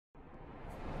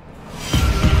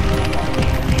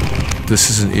This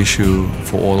is an issue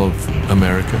for all of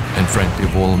America and frankly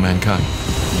for all of mankind.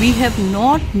 We have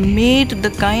not made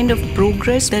the kind of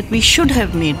progress that we should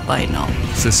have made by now.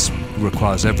 This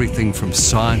requires everything from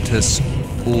scientists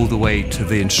all the way to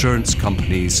the insurance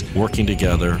companies working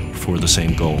together for the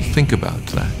same goal. Think about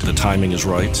that. The timing is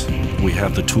right. We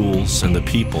have the tools and the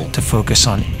people to focus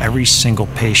on every single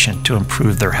patient to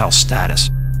improve their health status.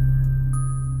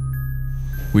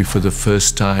 We, for the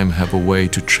first time, have a way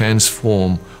to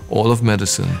transform all of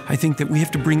medicine. I think that we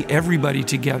have to bring everybody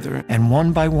together. And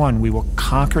one by one, we will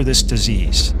conquer this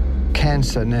disease.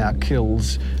 Cancer now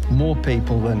kills more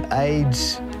people than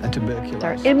AIDS and tuberculosis.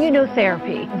 Our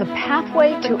immunotherapy, the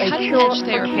pathway to a cure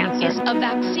for cancer. Is a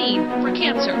vaccine for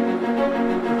cancer.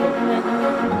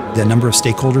 The number of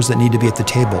stakeholders that need to be at the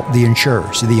table, the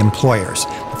insurers, the employers,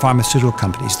 the pharmaceutical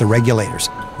companies, the regulators,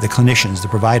 the clinicians, the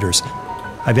providers.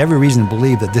 I have every reason to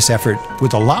believe that this effort,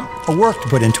 with a lot of work to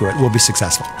put into it, will be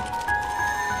successful.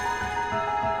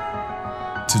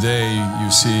 Today,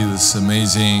 you see this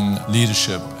amazing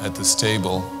leadership at this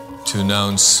table to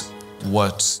announce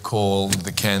what's called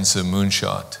the Cancer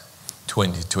Moonshot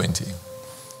 2020.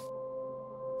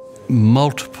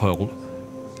 multiple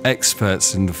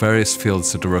experts in the various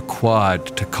fields that are required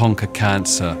to conquer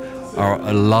cancer are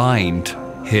aligned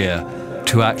here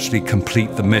to actually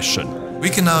complete the mission. We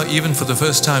can now, even for the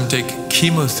first time, take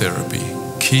chemotherapy,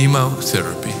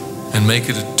 and make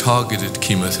it a targeted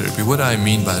chemotherapy. What do I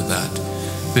mean by that?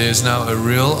 There's now a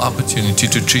real opportunity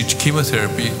to treat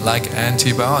chemotherapy like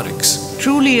antibiotics.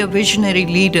 Truly a visionary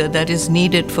leader that is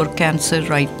needed for cancer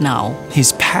right now.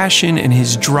 His passion and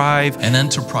his drive. An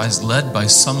enterprise led by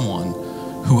someone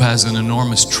who has an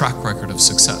enormous track record of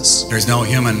success. There's no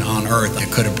human on earth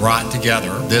that could have brought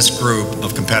together this group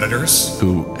of competitors.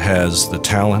 Who has the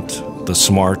talent, the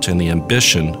smart, and the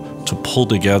ambition to pull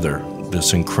together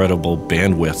this incredible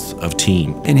bandwidth of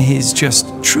team. And his just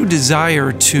true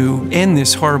desire to end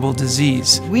this horrible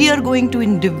disease. We are going to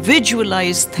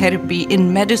individualize therapy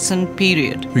in medicine,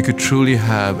 period. We could truly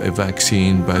have a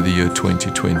vaccine by the year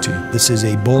 2020. This is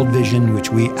a bold vision which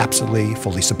we absolutely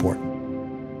fully support.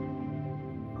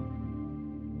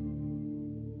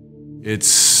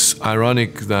 It's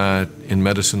ironic that in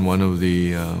medicine one of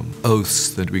the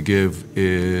oaths that we give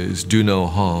is do no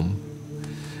harm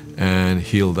and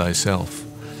heal thyself.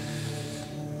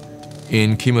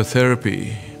 In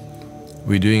chemotherapy,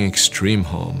 we're doing extreme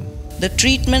harm. The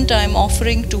treatment I'm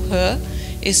offering to her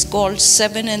is called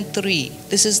 7 and 3.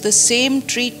 This is the same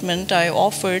treatment I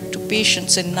offered to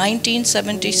patients in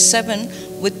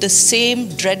 1977 with the same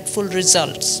dreadful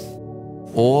results.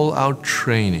 All our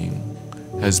training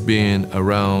has been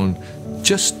around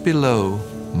just below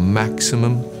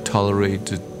maximum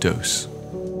tolerated dose.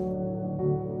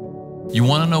 You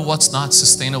want to know what's not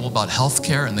sustainable about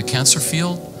healthcare in the cancer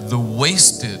field? The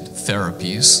wasted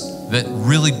therapies that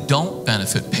really don't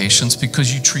benefit patients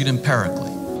because you treat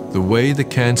empirically. The way the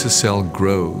cancer cell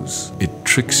grows, it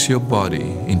tricks your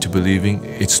body into believing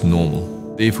it's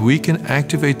normal. If we can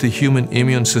activate the human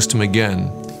immune system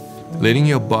again, letting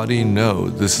your body know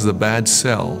this is a bad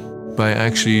cell by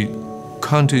actually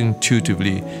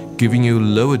counterintuitively giving you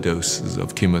lower doses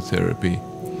of chemotherapy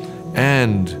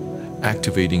and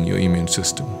activating your immune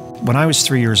system. When I was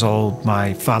 3 years old,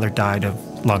 my father died of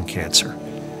lung cancer.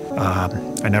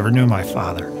 I never knew my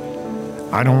father.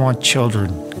 I don't want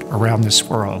children around this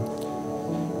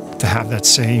world to have that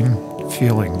same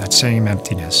feeling, that same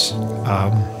emptiness.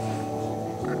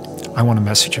 I want a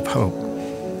message of hope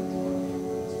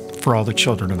for all the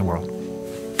children in the world.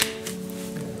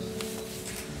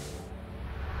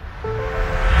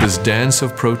 This dance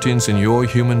of proteins in your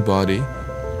human body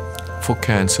for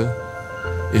cancer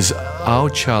is our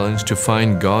challenge to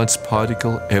find God's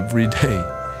particle every day,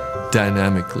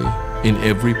 dynamically, in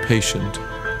every patient,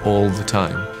 all the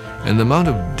time. And the amount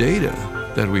of data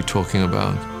that we're talking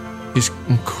about is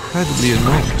incredibly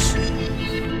enormous.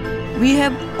 We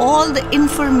have all the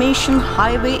information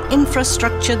highway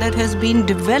infrastructure that has been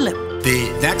developed.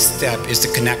 The next step is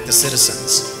to connect the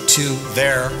citizens to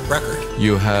their record.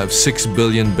 You have 6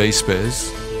 billion base pairs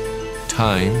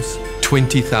times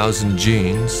 20,000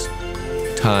 genes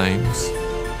times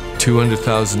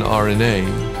 200,000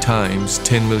 RNA times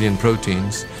 10 million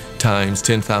proteins times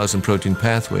 10,000 protein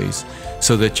pathways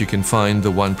so that you can find the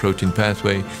one protein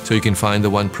pathway, so you can find the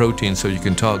one protein so you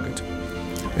can target.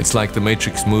 It's like the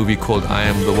Matrix movie called I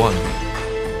Am the One.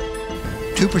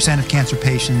 2% of cancer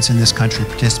patients in this country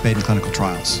participate in clinical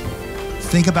trials.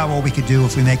 Think about what we could do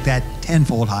if we make that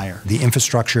tenfold higher. The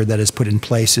infrastructure that is put in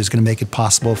place is going to make it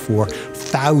possible for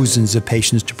thousands of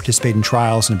patients to participate in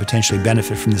trials and potentially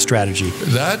benefit from the strategy.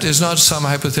 That is not some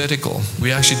hypothetical.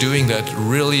 We're actually doing that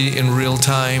really in real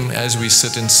time as we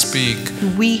sit and speak.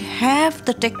 We have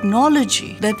the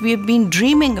technology that we have been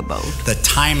dreaming about. The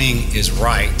timing is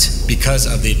right because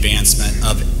of the advancement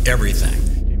of everything.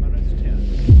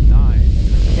 9,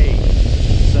 8,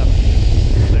 7,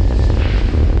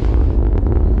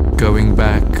 6. Going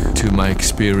back to my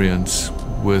experience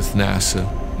with NASA,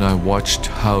 and I watched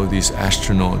how these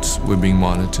astronauts were being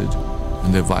monitored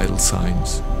and their vital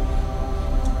signs.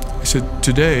 I said,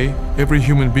 today, every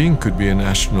human being could be an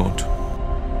astronaut.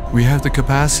 We have the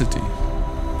capacity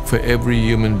for every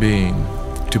human being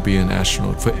to be an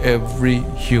astronaut, for every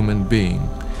human being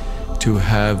to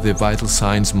have their vital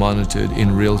signs monitored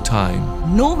in real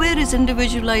time. Nowhere is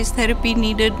individualized therapy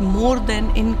needed more than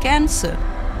in cancer.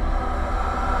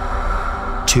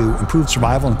 To improve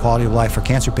survival and quality of life for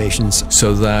cancer patients.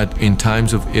 So that in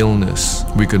times of illness,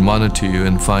 we could monitor you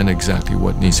and find exactly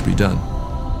what needs to be done.